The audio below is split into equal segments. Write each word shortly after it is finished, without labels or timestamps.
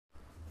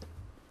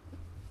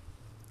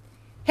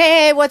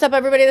Hey, what's up,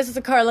 everybody? This is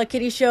the Carla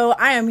Kitty Show.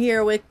 I am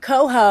here with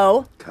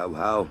Coho.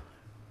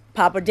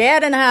 Papa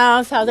Dad in the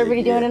house. How's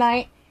everybody doing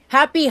tonight?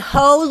 Happy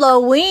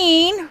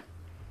Hoe-lloween.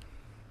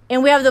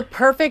 And we have the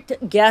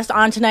perfect guest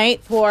on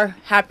tonight for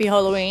Happy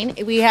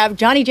Hoe-lloween. We have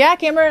Johnny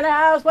Jackhammer in the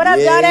house. What up,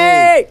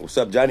 Johnny? What's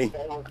up, Johnny?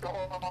 What's going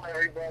on,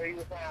 everybody?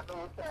 What's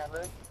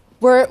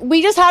happening?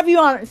 We just have you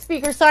on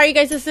speaker. Sorry, you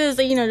guys. This is,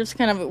 just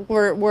kind of,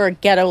 we're a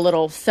ghetto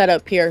little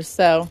setup here,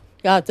 so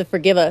you'll have to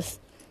forgive us.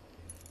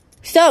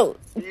 So,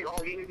 You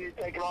need to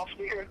take it off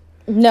speaker?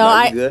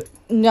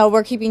 No,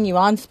 we're keeping you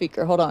on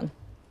speaker. Hold on.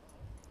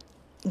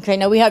 Okay,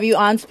 no, we have you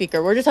on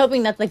speaker. We're just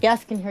hoping that the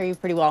guests can hear you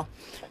pretty well.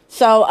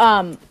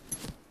 So,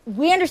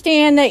 we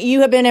understand that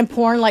you have been in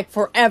porn like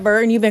forever,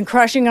 and you've been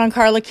crushing on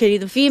Carla Kitty,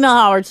 the female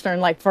Howard Stern,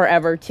 like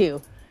forever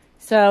too.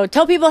 So,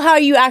 tell people how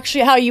you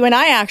and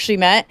I actually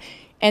met,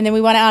 and then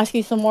we want to ask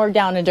you some more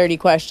down and dirty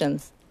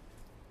questions.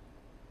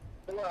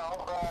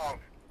 Well,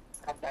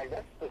 I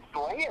guess the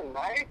swinging,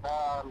 right?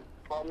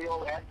 From the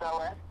old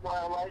SLS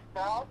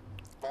lifestyle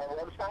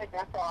website.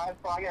 That's how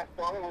I got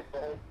started with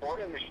the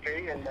porn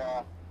industry, and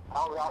I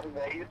was out in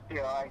Vegas,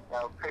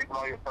 creating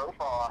all your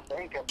profile,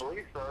 I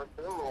believe so. It's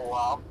been a little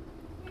while.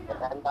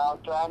 And now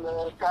I'm trying to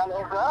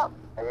hook up,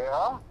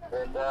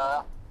 and,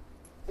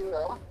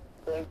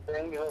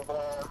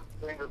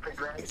 things have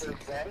progressed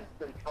since then. It's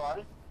been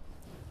fun.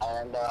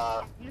 And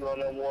you want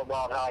to know more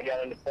about how I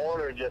got into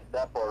porn or just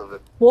that part of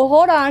it? Well,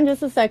 hold on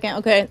just a second,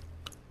 okay?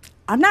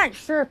 I'm not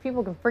sure if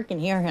people can freaking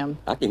hear him.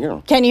 I can hear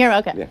him. Can you hear him?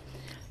 Okay. Yeah.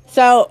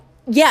 So,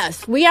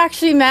 yes, we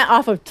actually met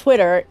off of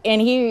Twitter, and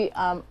he,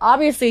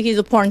 obviously he's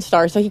a porn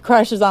star, so he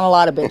crushes on a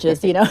lot of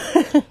bitches,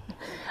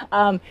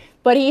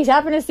 But he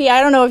happened to see,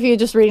 I don't know if he was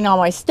just reading all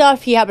my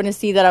stuff, he happened to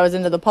see that I was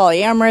into the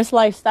polyamorous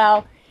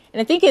lifestyle,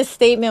 and I think his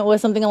statement was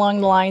something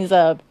along the lines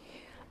of,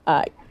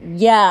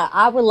 yeah,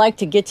 I would like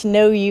to get to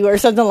know you, or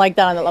something like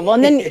that on the level.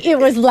 And then it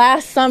was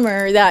last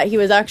summer that he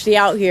was actually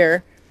out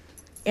here,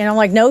 and I'm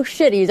like, no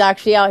shit, he's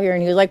actually out here,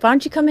 and he was like, why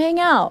don't you come hang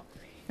out?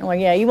 And I'm like,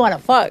 yeah, you want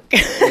to fuck. You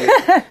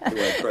want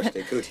to crush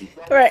that coochie.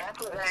 Right. That's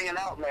what hanging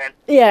out, man.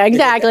 Yeah,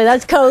 exactly.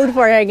 That's code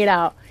for hanging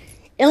out.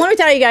 And let me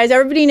tell you guys,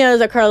 everybody knows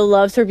that Carla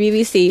loves her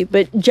BBC,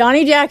 but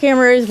Johnny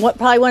Jackhammer is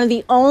probably one of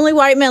the only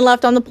white men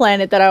left on the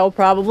planet that I will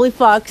probably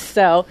fuck,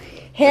 so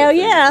hell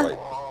yeah.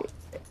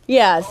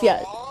 Yes.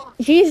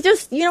 He's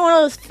just, one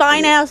of those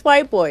fine-ass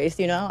white boys,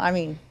 I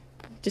mean,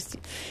 just...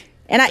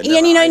 And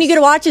you get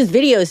to watch his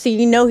videos, so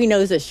he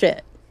knows his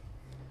shit.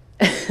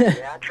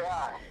 Yeah, I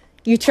try.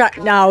 You try?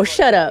 No,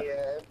 shut up.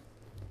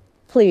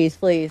 Please.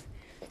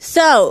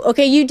 So,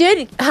 okay, you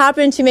did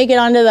happen to make it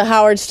onto the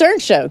Howard Stern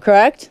show,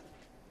 correct?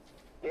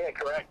 Yeah,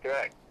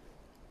 correct.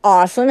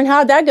 Awesome. And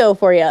how'd that go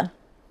for you?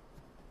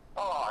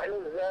 Oh, it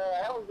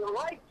was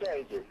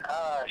life-changing.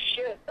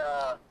 Shit.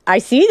 I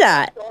see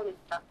that.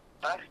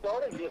 I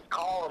started just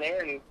calling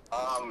in.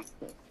 I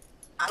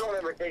don't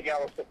ever think I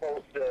was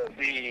supposed to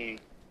be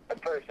a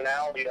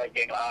personality like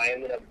I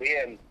ended up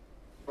being.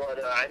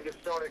 But I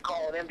just started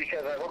calling in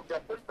because I hooked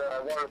up with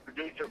one of the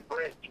producer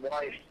Britt's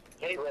wife,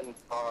 Caitlin,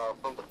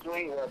 from the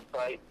Swing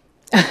website.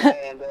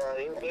 And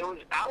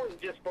I was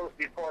just supposed to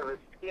be part of a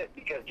skit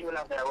because he went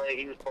out to LA.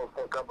 He was supposed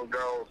to hook up with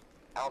girls.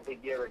 I don't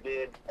think he ever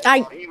did.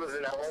 And he was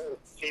in LA.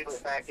 She was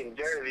back in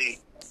Jersey.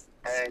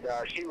 And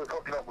she was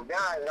hooking up with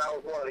guys, and I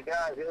was one of the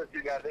guys. The other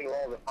two guys, I think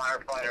one was a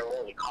firefighter,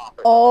 one was a cop.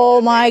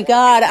 Oh, my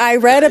God. I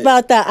read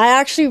about that. I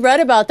actually read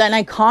about that, and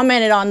I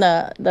commented on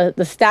the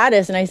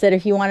status, and I said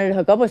if you wanted to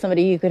hook up with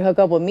somebody, you could hook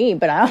up with me,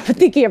 but I don't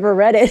think he ever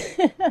read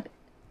it.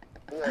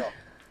 Yeah.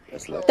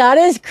 That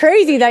is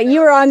crazy that you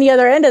were on the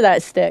other end of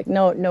that stick.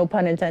 No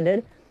pun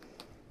intended.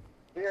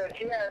 Yeah,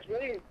 she asked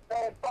me,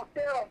 fuck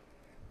down.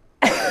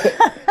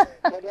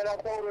 But then I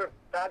told her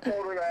that,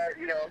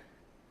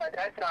 at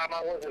that time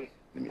I wasn't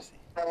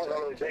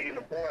really big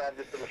into porn. I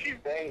just did a few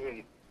things,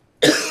 and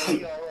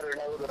I let her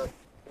know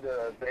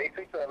the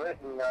basics of it,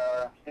 and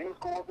she was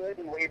cool with it,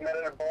 and we met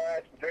at a bar,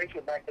 had some drinks,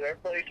 went back to their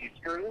place, she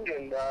screwed,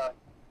 and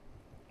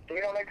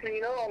next thing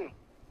you know, I'm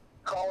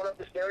calling up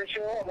the Stern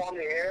show, I'm on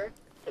the air,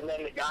 and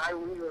then the guy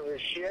loses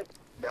his shit,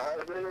 the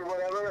husband or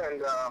whatever,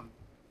 and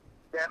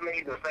that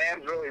made the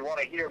fans really want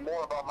to hear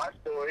more about my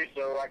story,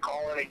 so I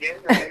call in again,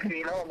 and next thing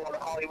you know, I'm on the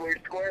Hollywood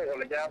Square,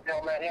 I'm in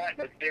downtown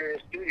Manhattan at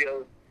Sirius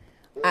Studios.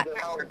 I was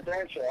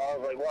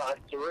like, wow,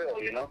 that's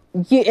surreal,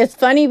 It's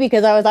funny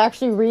because I was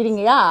actually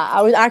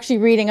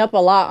reading up a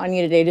lot on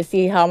you today to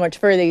see how much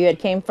further you had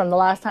came from the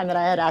last time that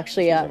I had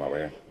actually.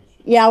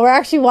 Yeah, we're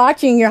actually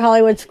watching your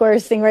Hollywood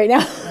Squares thing right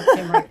now.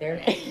 Right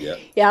there. Yeah.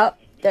 Yeah.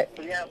 Yeah,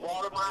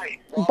 bottom right.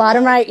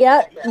 Bottom right,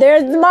 yep.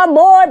 There's my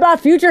boy, my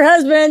future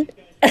husband.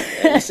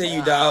 Hey, we see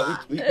you,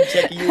 dog. We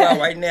checking you out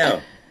right now.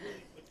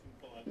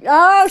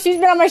 Oh, she's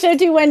been on my show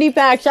too, Wendy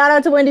Pack. Shout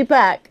out to Wendy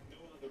Pack.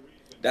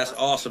 That's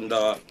awesome,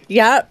 dog.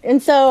 Yep. And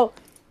so,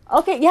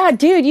 okay, yeah,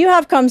 dude, you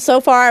have come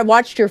so far. I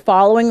watched your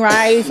following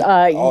rise.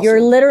 Awesome.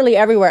 You're literally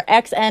everywhere.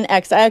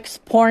 XNXX,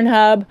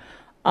 Pornhub.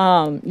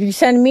 You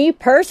send me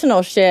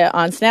personal shit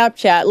on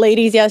Snapchat.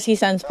 Ladies, yes, he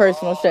sends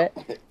personal shit.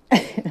 So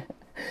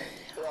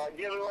I'm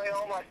giving away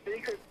all my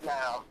secrets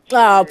now.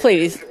 Oh,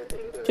 please.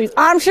 Please.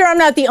 I'm sure I'm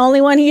not the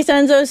only one he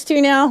sends those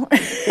to now.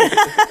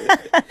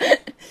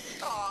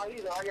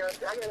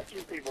 I got a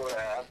few people that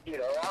have,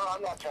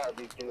 I'm not trying to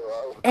be too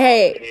low.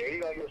 Hey.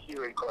 You get a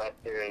few requests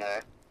here and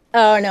there.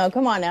 Oh, no,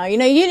 come on now.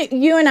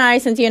 You and I,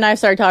 since you and I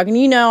started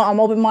talking, I'm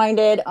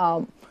open-minded,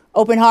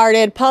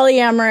 open-hearted,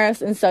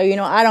 polyamorous, and so,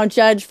 I don't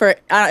judge for,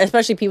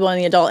 especially people in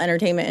the adult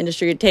entertainment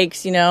industry. It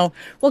takes, well,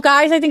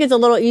 guys, I think it's a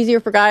little easier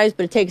for guys,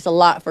 but it takes a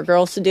lot for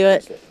girls to do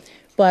it.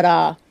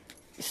 But,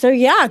 so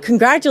yeah,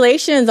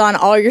 congratulations on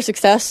all your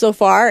success so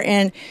far.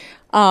 And,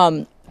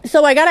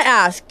 so I gotta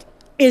ask,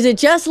 is it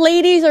just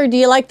ladies, or do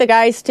you like the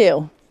guys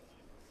too?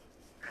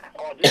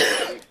 Oh,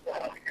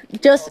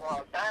 Just.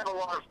 I have a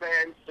lot of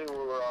fans who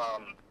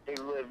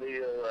live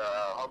the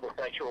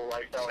homosexual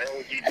lifestyle,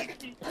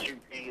 LGBTQ,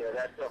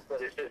 that stuff.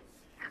 But it's just,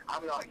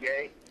 I'm not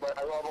gay, but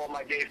I love all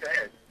my gay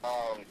fans.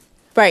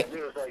 Right. It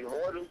was like,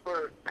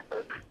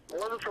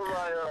 wasn't for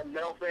my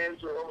male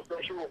fans who are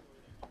homosexual,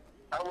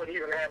 I wouldn't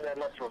even have that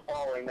much of a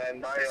following.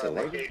 Man,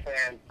 my gay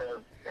fans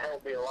have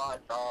helped me a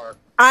lot.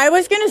 I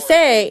was gonna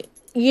say,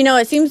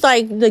 it seems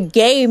like the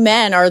gay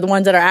men are the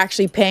ones that are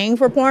actually paying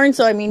for porn.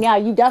 So, yeah,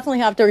 you definitely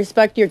have to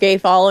respect your gay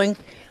following.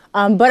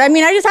 But, I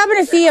just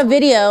happened to see a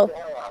video.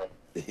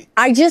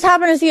 I just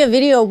happened to see a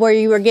video where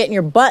you were getting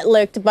your butt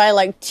licked by,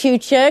 like, 2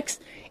 chicks.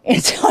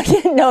 And so I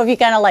didn't know if you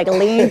kind of, like,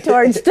 leaned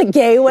towards the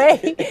gay way.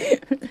 He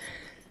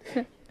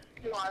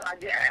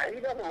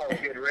doesn't have a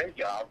good rig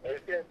job.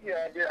 It's just,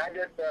 I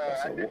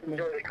just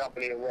enjoy the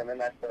company of women,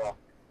 that's all.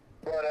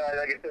 But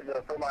like I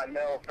said, for my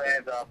male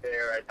fans out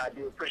there, I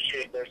do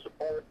appreciate their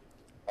support.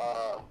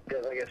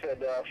 Because like I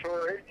said,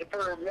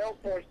 for male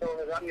porn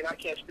stars, I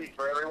can't speak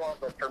for everyone,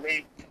 but for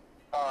me,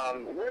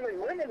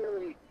 women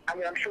really,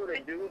 I'm sure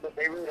they do, but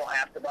they really don't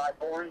have to buy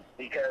porn,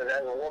 because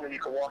as a woman, you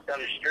can walk down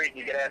the street and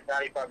you can ask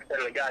 95%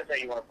 of the guys,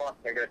 hey, you want to fuck?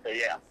 They're going to say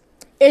yeah.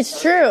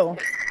 It's true.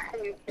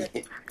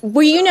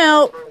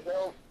 Well,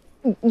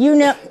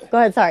 go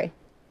ahead, sorry.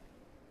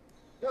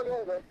 No,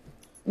 go ahead.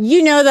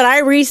 You know that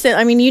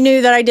you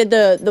knew that I did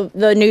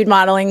the nude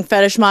modeling,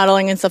 fetish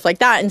modeling, and stuff like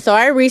that. And so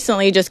I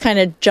recently just kind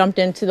of jumped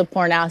into the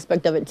porn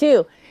aspect of it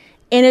too.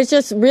 And it's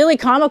just really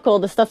comical,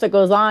 the stuff that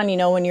goes on,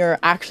 when you're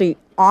actually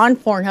on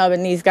Pornhub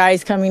and these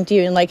guys coming to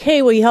you and like,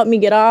 hey, will you help me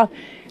get off?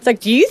 It's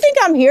like, do you think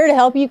I'm here to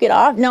help you get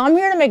off? No, I'm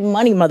here to make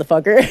money,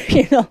 motherfucker.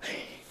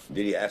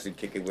 Did he actually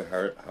kick it with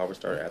Howard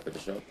Stern after the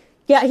show?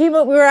 Yeah, we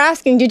were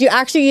asking, did you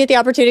actually get the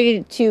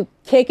opportunity to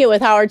kick it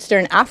with Howard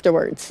Stern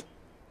afterwards?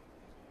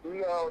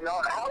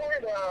 No,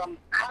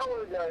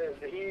 Howard,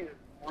 he's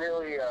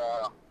really,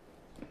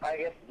 I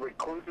guess,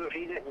 reclusive.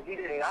 He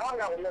didn't, I don't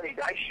know when Lenny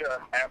Dykstra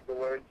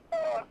afterwards.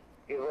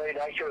 Lenny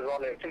Dykstra was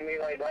on there too. Me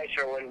and Lenny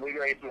Dykstra, when we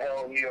raised some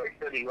hell in New York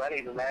City.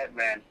 Lenny's a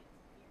madman.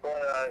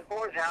 But as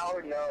far as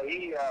Howard, no,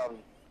 he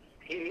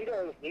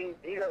doesn't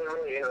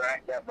really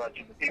interact that much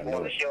with the people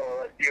on the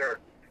show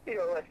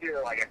unless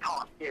you're like a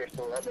top-tier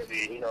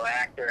celebrity,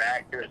 actor,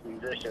 actress,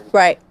 musician.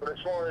 Right. But as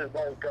far as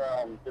all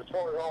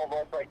of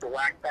us, like the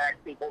whack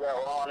pack people that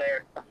were on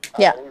there,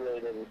 yeah, we really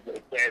didn't get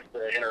a chance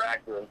to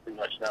interact with them too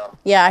much now.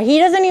 Yeah, he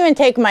doesn't even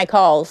take my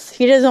calls.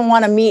 He doesn't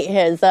want to meet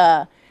his,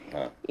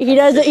 he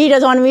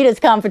doesn't want to meet his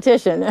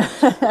competition. Who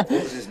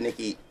is this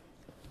Nikki?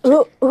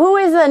 Who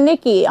is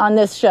Nikki on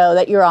this show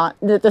that you're on,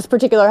 this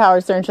particular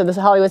Howard Stern show, this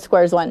Hollywood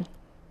Squares one?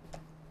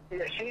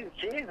 Yeah, she's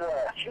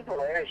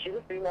hilarious. She's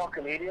a female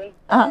comedian.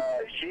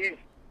 She's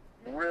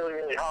really,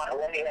 really hot.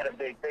 Lenny had a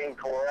big thing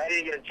for her. I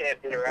didn't get a chance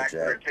to interact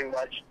with her too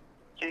much.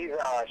 She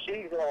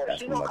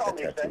don't call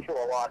me central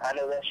a lot. I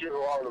know that she does a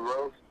lot of the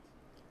roast.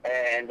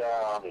 And,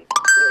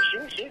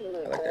 she's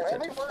really cool.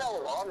 Everyone that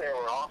was on there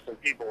were awesome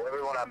people.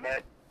 Everyone I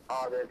met,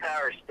 the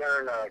entire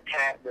Stern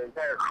the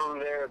entire crew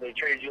there, they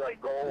treated you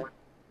like gold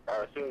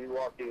as soon as you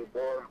walked through the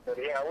door. But,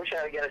 yeah, I wish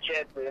I had got a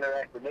chance to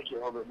interact with Nikki a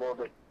little bit more.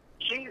 But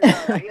she's,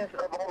 I guess,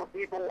 of all the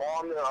people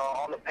on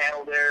the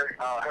panel there,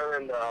 her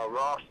and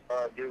Ross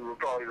were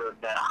probably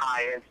that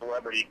high-end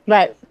celebrity.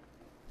 Right.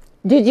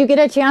 Did you get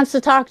a chance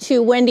to talk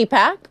to Wendy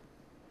Pack?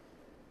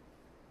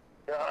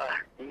 No,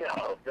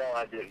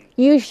 I didn't.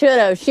 You should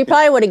have. She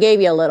probably would have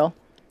gave you a little.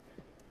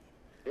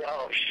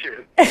 Oh,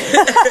 shoot.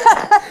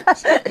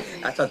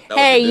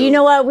 Hey, you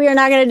know what? We are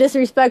not going to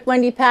disrespect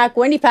Wendy Pack.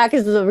 Wendy Pack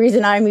is the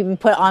reason I'm even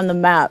put on the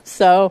map.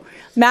 So,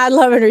 mad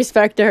love and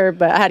respect to her,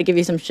 but I had to give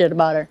you some shit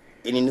about her.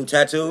 Any new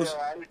tattoos?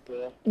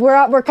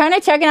 We're kind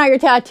of checking out your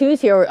tattoos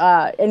here.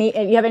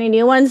 You have any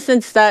new ones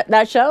since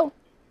that show?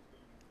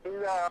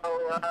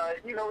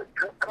 No,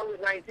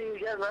 COVID-19,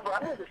 yeah, remember,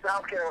 I moved to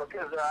South Carolina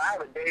because I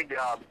have a day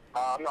job.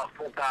 I'm not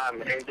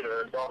full-time into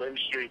the adult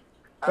industry.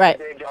 Right.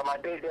 My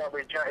day job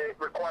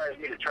requires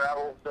me to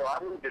travel, so I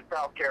moved to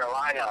South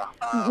Carolina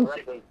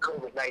right when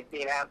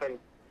COVID-19 happened.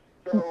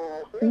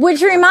 So,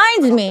 Which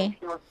reminds me,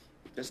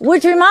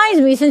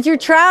 since you're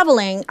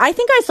traveling, I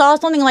think I saw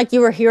something like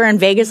you were here in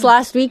Vegas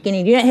last week and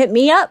you didn't hit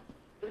me up.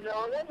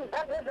 No, that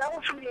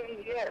was from the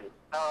end.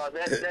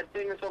 That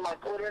thing that's on my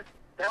Twitter,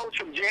 that was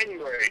from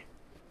January.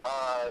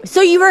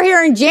 So you were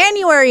here in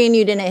January and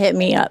you didn't hit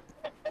me up.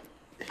 I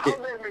was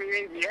in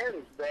the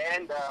AVNs,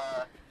 man.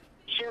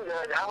 Shoot,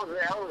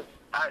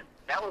 I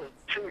that was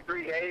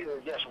 2-3 days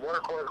of just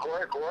work. I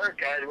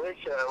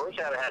wish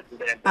I'd had some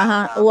damn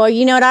Uh-huh. Well,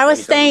 you know what? I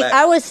was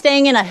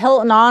staying in a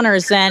Hilton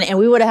Honors then, and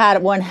we would have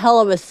had one hell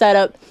of a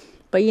setup.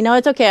 But you know,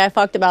 it's okay. I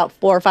fucked about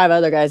 4 or 5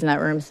 other guys in that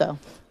room, so.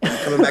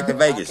 Coming back to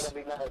Vegas.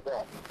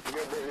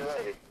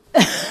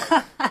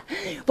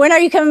 When are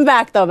you coming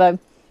back, though, babe?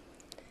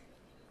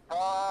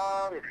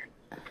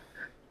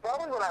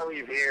 Probably when I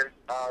leave here.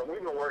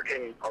 We've been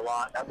working a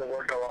lot. I've been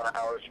working a lot of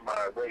hours for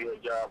my regular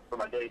job, for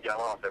my day job.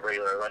 I don't say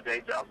regular, my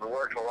day job. I've been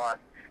working a lot.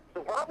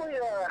 So probably,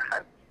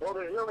 well,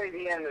 there's no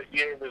AVN this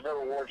year. There's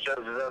no award shows.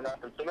 There's no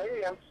nothing. So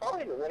maybe I'm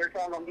probably in the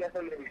wintertime. I'm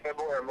guessing maybe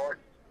February or March.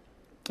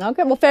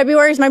 Okay, well,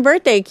 February is my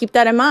birthday. Keep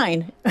that in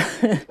mind.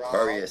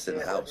 Aquarius in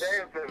the house. What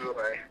day in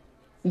February?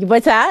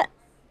 What's that?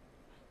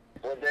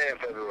 What day in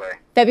February?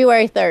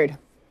 February 3rd.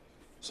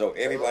 So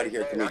everybody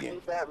here comedian.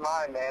 Keep that in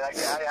mind, man. I'll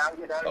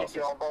get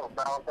you on both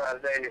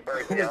Valentine's Day and your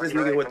birthday. Who's this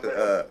nigga with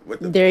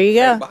the there you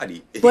fake go.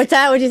 body? What's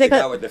that? What'd you say? The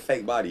guy with the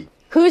fake body.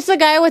 Who's the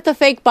guy with the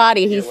fake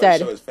body? He said.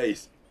 Show his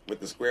face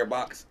with the square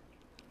box.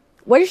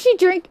 What does she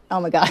drink?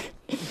 Oh my god.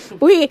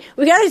 We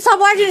gotta stop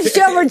watching the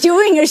show. We're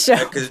doing a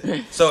show.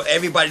 So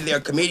everybody there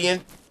a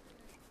comedian?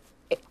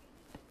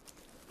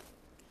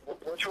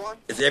 Which one?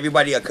 Is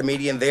everybody a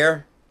comedian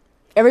there?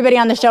 Everybody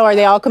on the show, are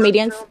they all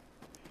comedians?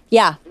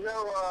 Yeah.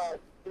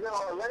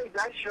 Lenny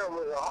Dykstra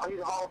was he's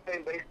a Hall of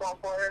Fame baseball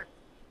player.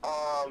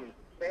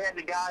 They had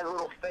the guy, the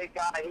little fake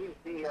guy. He's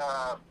the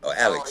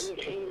Alex.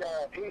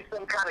 He's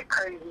some kind of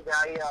crazy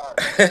guy.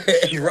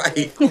 You're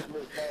right.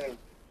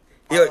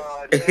 They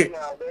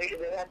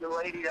had the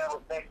lady that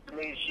was next to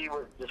me. She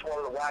was just one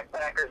of the whack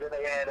packers, and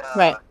they had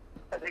right.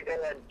 I think they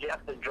had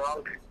Jeff the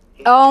Drunk.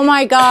 Oh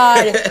my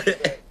god.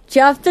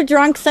 Jeff the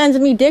Drunk sends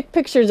me dick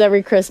pictures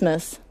every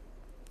Christmas.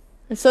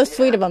 It's so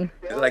sweet of him.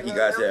 It's like you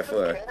guys had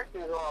fun.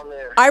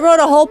 I wrote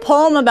a whole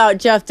poem about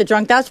Jeff the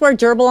Drunk. That's where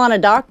Gerbil on a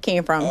Dock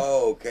came from.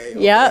 Oh, okay.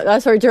 Yeah,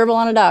 that's where Gerbil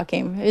on a Dock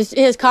came.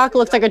 His cock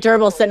looks like a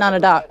gerbil sitting on a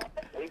dock.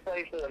 He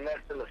plays for the Mets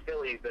and the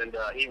Phillies, and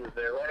he was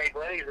there.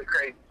 Lenny's a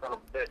crazy son of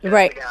a bitch.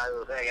 Right. The guy who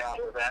was hanging out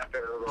with after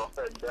it was all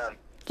said and done.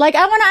 Like,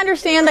 I want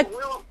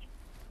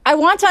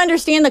to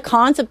understand the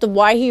concept of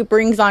why he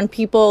brings on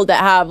people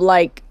that have,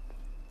 like,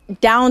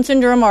 Down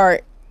syndrome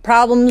or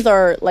problems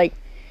or, like,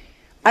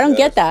 I don't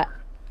get that.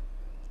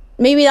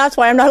 Maybe that's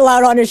why I'm not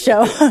allowed on his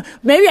show.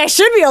 Maybe I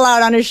should be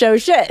allowed on his show.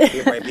 Shit.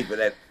 He bring people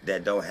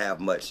that don't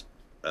have much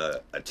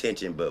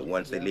attention, but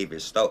once they leave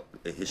his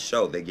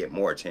show, they get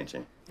more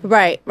attention.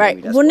 Right.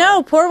 Well,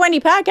 no, poor Wendy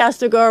Pack has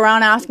to go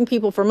around asking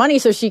people for money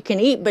so she can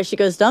eat, but she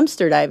goes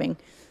dumpster diving.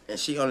 And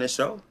she on this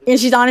show? And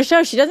she's on a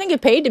show. She doesn't get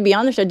paid to be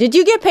on the show. Did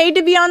you get paid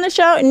to be on the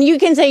show? And you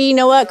can say, you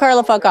know what,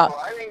 Carla, fuck off.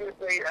 I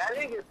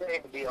didn't get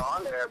paid to be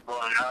on there, but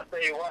I'll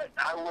tell you what,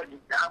 I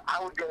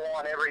would go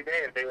on every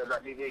day if they would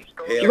let me be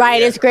exposure.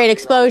 Right, it's great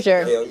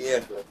exposure. Hell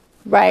yeah.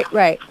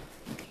 Right.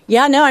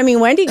 Yeah, no, I mean,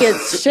 Wendy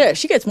gets shit.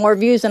 She gets more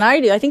views than I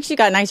do. I think she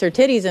got nicer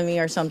titties than me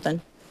or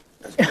something.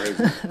 That's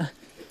crazy.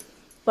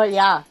 But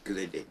yeah.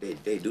 Because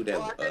they do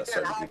that with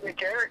certain people.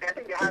 I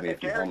think I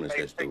had homeless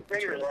made 6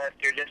 figures last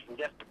year just from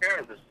guest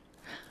appearances.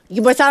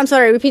 What's that? I'm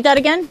sorry, repeat that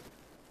again?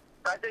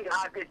 I think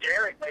High Pitch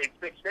Eric made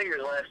 6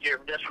 figures last year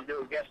just from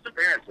doing guest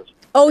appearances.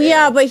 Oh,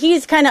 yeah, but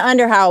he's kind of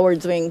under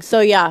Howard's wing. So,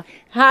 yeah.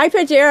 High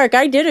Pitch Eric,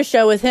 I did a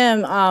show with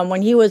him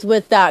when he was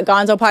with that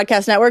Gonzo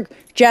Podcast Network.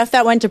 Jeff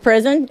that went to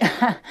prison.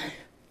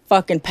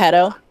 Fucking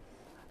pedo.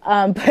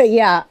 But,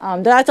 yeah,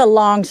 that's a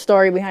long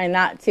story behind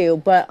that,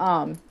 too. But,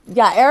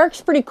 yeah,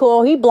 Eric's pretty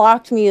cool. He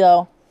blocked me,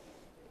 though.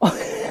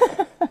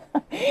 I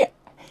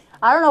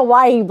don't know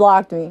why he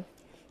blocked me.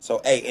 So,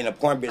 hey, in the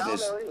porn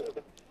business,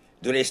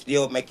 do they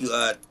still make you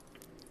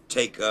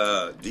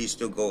do you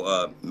still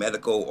go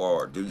medical,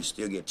 or do you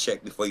still get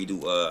checked before you do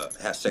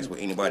have sex with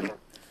anybody?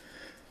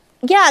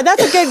 Yeah,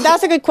 that's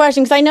a good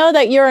question, because I know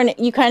that you're an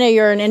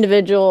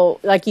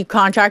individual, like you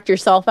contract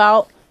yourself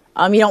out.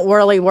 You don't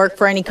really work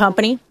for any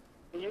company.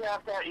 You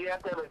have to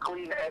have a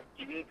clean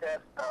STD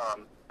test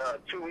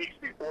 2 weeks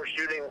before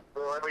shooting.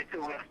 So every 2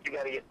 weeks you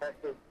got to get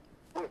tested.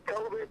 With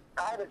COVID,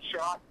 I haven't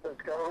shot since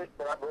COVID,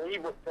 but I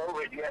believe with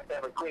COVID you have to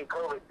have a clean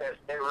COVID test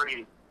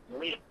every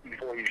week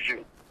before you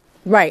shoot.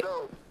 Right.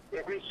 So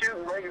if you're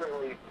shooting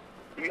regularly,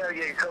 you got to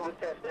get a COVID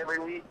test every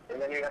week,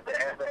 and then you have to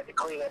have a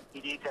clean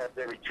STD test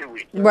every 2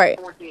 weeks. So right.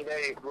 14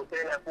 days,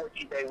 within that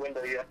 14-day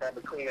window, you have to have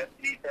a clean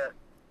STD test,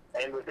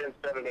 and within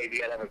 7 days,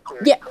 you got to have a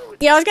clear COVID test.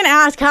 Yeah, I was going to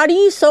ask, how do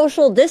you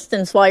social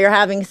distance while you're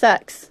having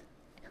sex?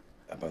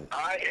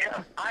 I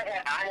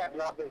have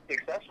not been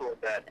successful with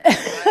that.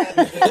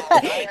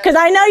 Because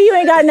I know you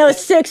ain't got no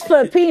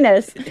 6-foot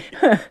penis.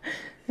 I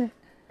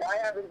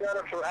haven't done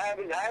it I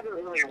haven't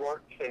really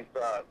worked since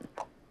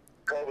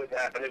COVID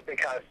happened. It's been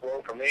kind of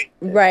slow for me.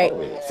 Right.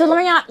 So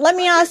let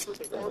me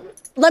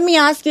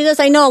ask you this.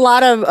 I know a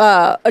lot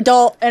of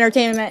adult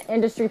entertainment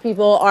industry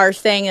people are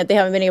saying that they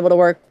haven't been able to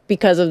work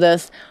because of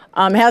this.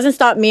 It hasn't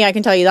stopped me, I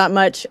can tell you that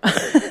much.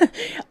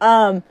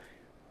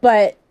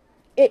 But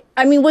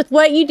with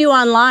what you do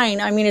online,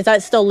 I mean, is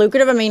that still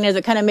lucrative? I mean, is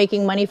it kind of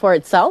making money for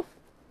itself?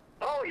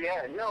 Oh,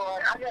 yeah. No, I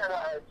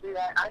got, see,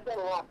 I've done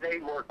a lot of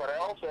paid work, but I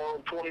also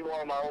own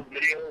 21 of my own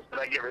videos that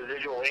I get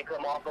residual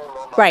income off of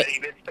on my Right.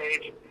 Bits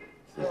page.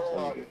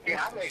 So,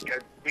 yeah, I make a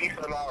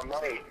decent amount of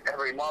money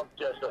every month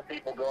just of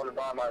people going to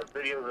buy my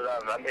videos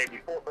that I made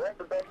before. But that's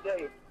the best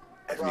thing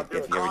about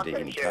doing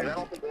content sharing. I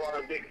don't think a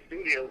lot of big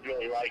studios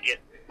really like it.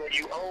 But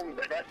you own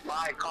that. That's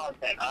my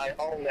content. I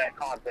own that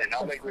content.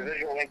 I'll make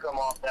residual income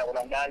off that when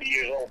I'm 90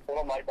 years old.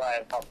 Someone might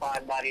buy a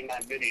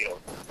 $5.99 video.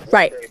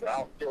 Right. But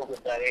I'll still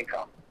get that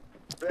income.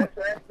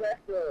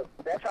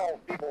 That's how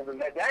people do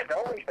that. That's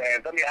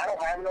OnlyFans. I mean, I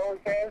don't have an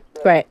OnlyFans.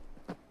 But Right.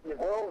 the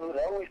girls with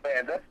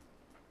OnlyFans, that's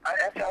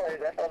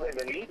how they've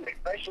been eating,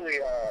 especially,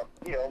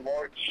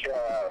 March,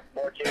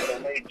 April,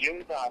 May,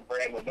 June time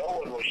frame when no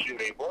one was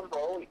shooting. Wasn't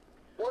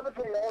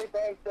the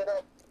OnlyFans set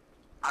up?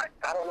 I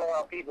don't know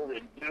how people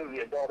that do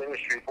the adult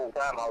industry full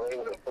time how they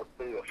would put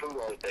food on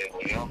the table,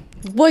 you know?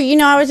 Well,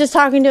 I was just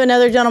talking to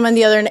another gentleman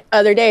the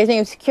other day. His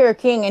name's Secure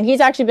King, and he's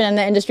actually been in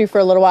the industry for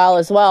a little while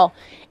as well.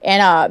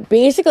 And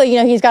basically,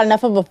 he's got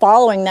enough of a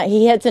following that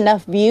he hits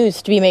enough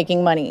views to be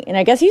making money. And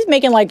I guess he's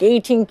making like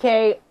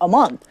 $18K a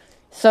month.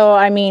 So,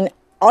 I mean,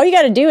 all you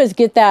got to do is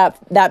get that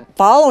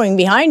following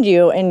behind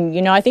you,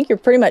 and, I think you're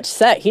pretty much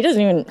set. He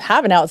doesn't even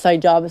have an outside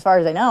job as far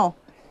as I know.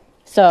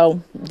 So,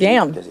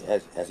 damn.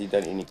 Has he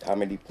done any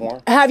comedy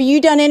porn? Have you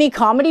done any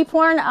comedy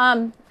porn,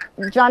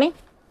 Johnny?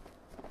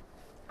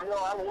 No,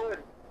 I would.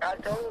 I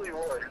totally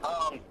would.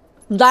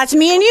 That's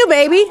me and you,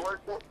 baby.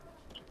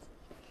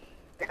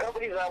 The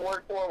companies I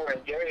work for were in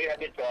Gary. I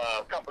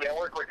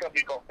work for a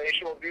company called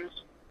Facial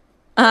Abuse.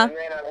 Uh-huh. And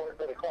then I worked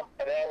with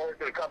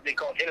a company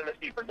called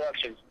Intimacy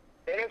Productions.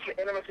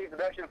 Intimacy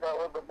Productions had a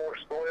little bit more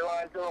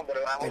storyline to them, but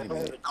I went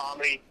into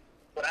comedy.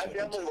 But I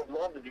definitely would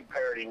love to do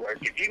parody work.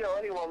 If you know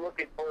anyone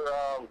looking for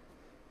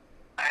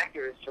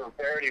actors for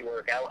parody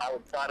work, I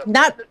would sign up.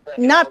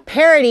 Not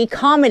parody,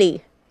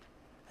 comedy.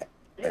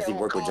 Has he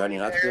worked with Johnny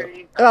Knoxville?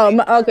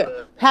 Oh, okay.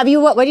 Have you,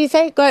 what do you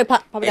say? Go ahead,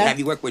 Papa. Have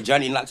you worked with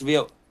Johnny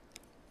Knoxville?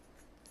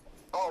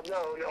 Oh, no,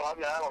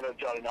 I don't know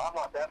Johnny. No, I'm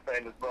not that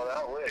famous, brother.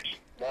 I wish.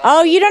 No,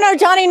 Oh, you don't know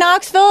Johnny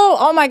Knoxville?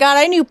 Oh, my God,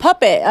 I knew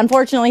Puppet.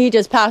 Unfortunately, he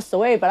just passed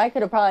away, but I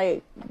could have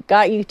probably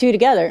got you two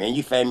together. Man,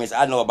 you famous.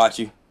 I know about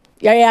you.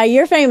 Yeah,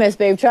 you're famous,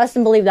 babe. Trust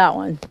and believe that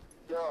one.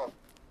 No.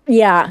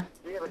 Yeah.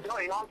 Yeah, but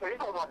Johnny Knoxville, you're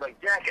talking about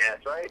like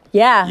Jackass, right?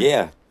 Yeah.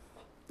 Yeah.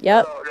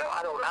 Yep. No,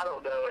 I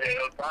don't know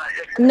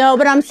him. No,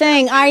 but I'm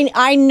saying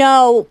I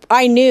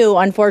knew,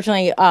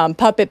 unfortunately,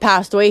 Puppet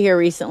passed away here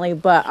recently,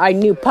 but I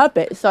knew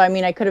Puppet, so I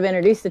mean I could have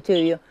introduced it to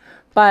you.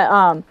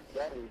 But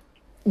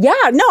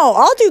yeah, no,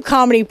 I'll do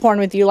comedy porn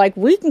with you. Like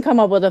we can come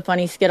up with a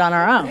funny skit on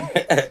our own.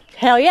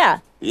 Hell yeah.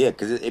 Yeah,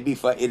 because it'd be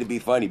fun. It'd be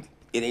funny.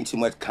 It ain't too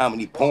much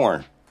comedy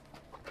porn.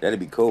 That'd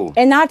be cool.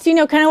 And that's, kind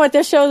of what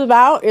this show's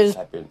about is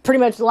pretty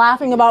much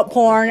laughing about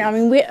porn. I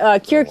mean,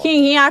 Cure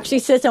King, he actually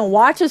sits and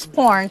watches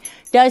porn,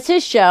 does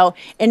his show,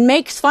 and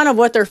makes fun of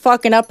what they're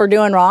fucking up or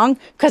doing wrong.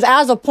 Because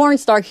as a porn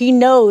star, he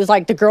knows,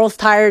 like, the girl's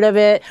tired of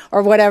it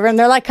or whatever, and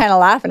they're, like, kind of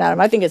laughing at him.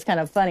 I think it's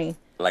kind of funny.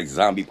 Like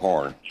zombie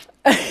porn.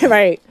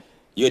 Right.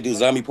 You do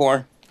zombie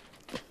porn?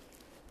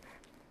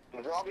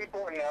 Zombie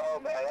porn, no,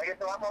 man. Like I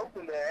said, I'm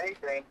open to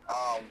anything.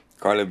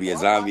 Carla be a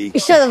zombie.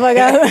 Shut the fuck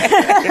up.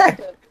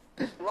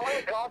 A lot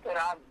of content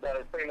I've done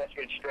is pretty much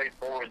good,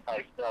 straightforward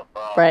type stuff.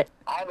 Right.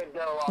 I haven't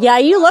done a lot. Yeah,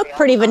 you look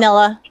pretty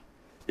vanilla.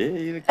 Yeah,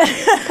 you look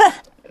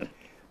it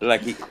look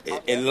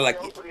like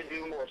I'm open to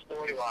do more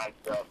storyline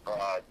stuff.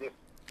 Just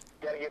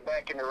gotta get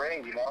back in the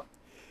ring, you know.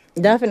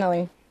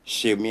 Definitely.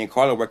 Shit, me and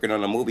Carla working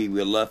on a movie.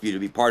 We'd love for you to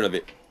be part of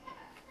it.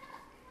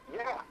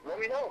 Yeah, let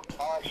me know.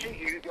 Shoot,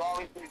 you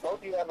obviously both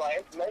of you have my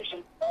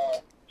information.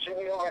 Shoot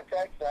me over a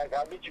text. I'll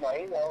get you my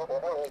email or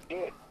whatever. Let's do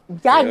it.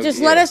 Yeah, just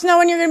let us know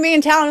when you're gonna be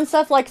in town and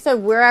stuff. Like I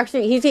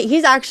said,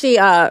 he's actually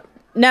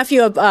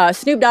nephew of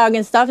Snoop Dogg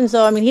and stuff, and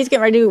so I mean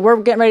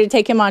we're getting ready to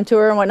take him on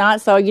tour and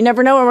whatnot. So you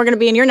never know when we're gonna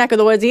be in your neck of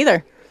the woods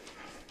either.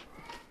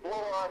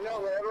 Well,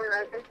 no,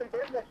 whatever. It's a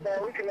business,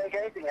 man. We can make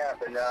anything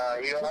happen.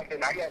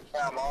 I got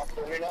time off,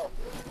 so know.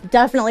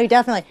 Definitely.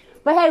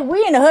 But hey,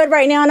 we in the hood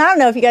right now, and I don't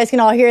know if you guys can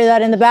all hear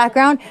that in the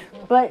background,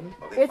 but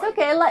it's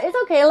okay. It's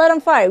okay. Let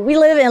them fight. We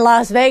live in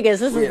Las Vegas.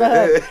 This is the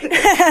hood.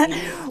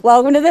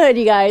 Welcome to the hood,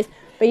 you guys.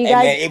 But you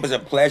guys, man, it was a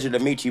pleasure to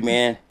meet you,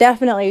 man.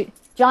 Definitely,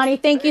 Johnny.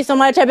 Thank you so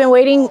much. I've been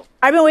waiting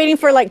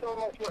for like.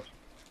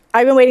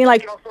 I've been waiting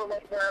like. Thank you so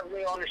much for having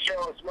me on the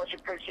show. It's much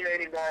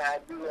appreciated. I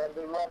do love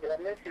it.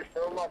 I miss you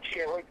so much.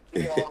 Can't wait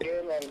to see y'all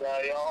again, and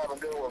y'all have a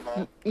good one,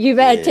 man. You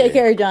bet. Take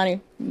care,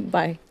 Johnny.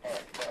 Bye.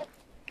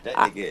 That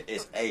nigga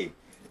is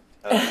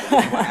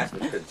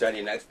because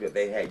Johnny Knoxville,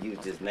 they had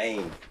used his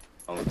name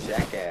on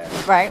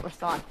Jackass. Right, we're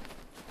still on.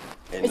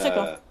 And It's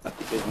okay. I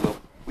think there's a little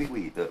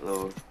wee the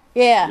little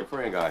your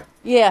friend guy.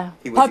 Yeah.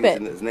 He was Puppet.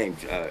 using his name,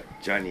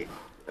 Johnny.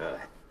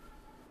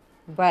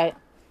 Right.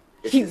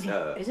 Is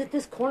it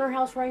this corner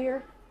house right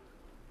here?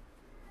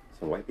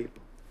 some white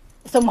people?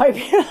 Some white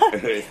people.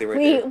 They right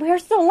there. We're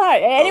still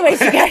not.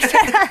 Anyways, you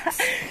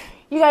guys.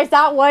 You guys,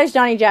 that was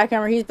Johnny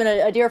Jackhammer. He's been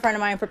a dear friend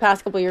of mine for the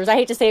past couple of years. I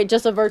hate to say it,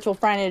 just a virtual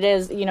friend. It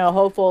is,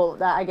 hopeful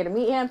that I get to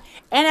meet him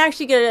and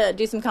actually get to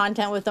do some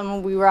content with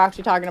him. We were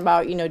actually talking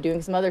about,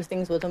 doing some other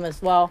things with him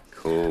as well.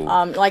 Cool.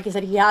 Like I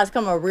said, he has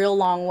come a real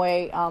long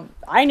way.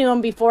 I knew him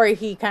before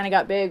he kind of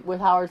got big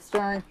with Howard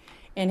Stern,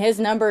 and his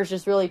numbers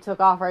just really took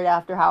off right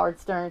after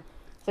Howard Stern.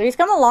 So he's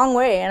come a long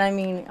way, and I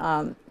mean,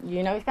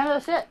 he's kind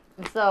of the shit.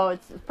 And so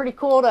it's pretty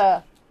cool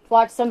to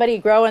watch somebody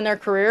grow in their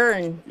career,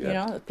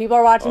 and people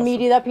are watching me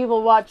do that.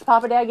 People watch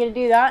Papa Dad get to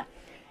do that,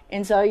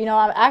 and so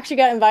I actually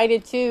got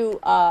invited to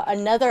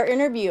another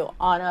interview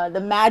on the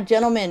Mad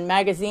Gentleman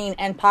magazine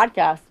and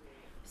podcast.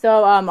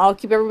 So I'll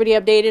keep everybody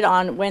updated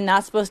on when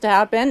that's supposed to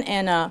happen,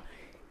 and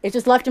it's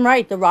just left and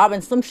right. The Rob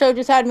and Slim Show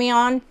just had me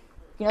on.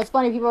 It's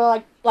funny,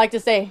 people like to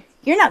say,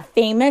 "You're not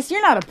famous.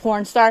 You're not a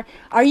porn star.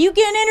 Are you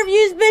getting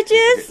interviews,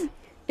 bitches?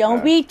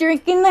 Don't be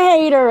drinking the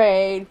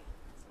haterade."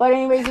 But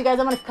anyways, you guys,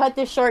 I'm going to cut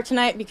this short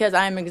tonight because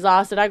I'm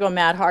exhausted. I go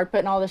mad hard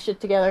putting all this shit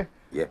together.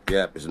 Yep.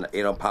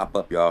 It don't pop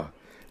up, y'all.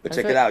 But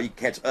check it out. You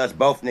can catch us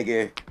both,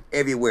 nigga,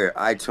 everywhere.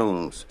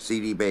 iTunes,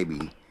 CD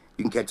Baby.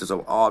 You can catch us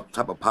on all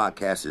type of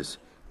podcasts.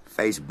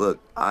 Facebook,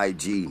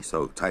 IG.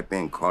 So type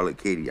in Carla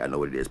Kitty. I know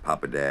what it is,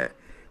 Papa Dad.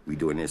 We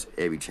doing this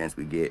every chance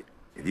we get.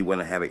 If you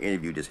want to have an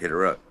interview, just hit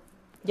her up.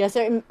 Yes,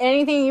 sir.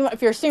 Anything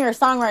if you're a singer,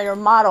 songwriter,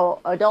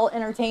 model, adult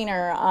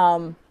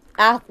entertainer,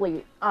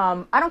 athlete,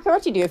 I don't care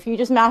what you do. If you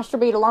just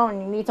masturbate alone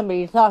and you need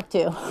somebody to talk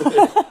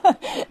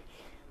to,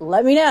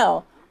 let me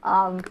know.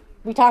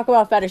 We talk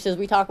about fetishes.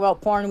 We talk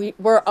about porn.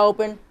 We're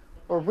open.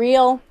 We're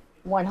real.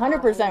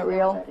 100%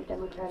 real.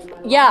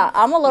 Yeah,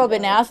 I'm a little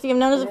bit nasty. I'm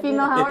known as a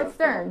female Howard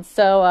Stern.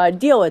 So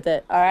deal with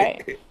it, all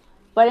right?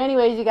 But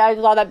anyways, you guys,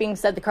 with all that being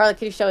said, the Carla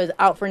Kitty Show is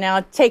out for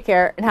now. Take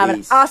care and have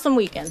an awesome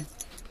weekend.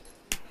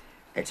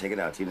 Hey, check it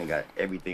out. Tina got everything.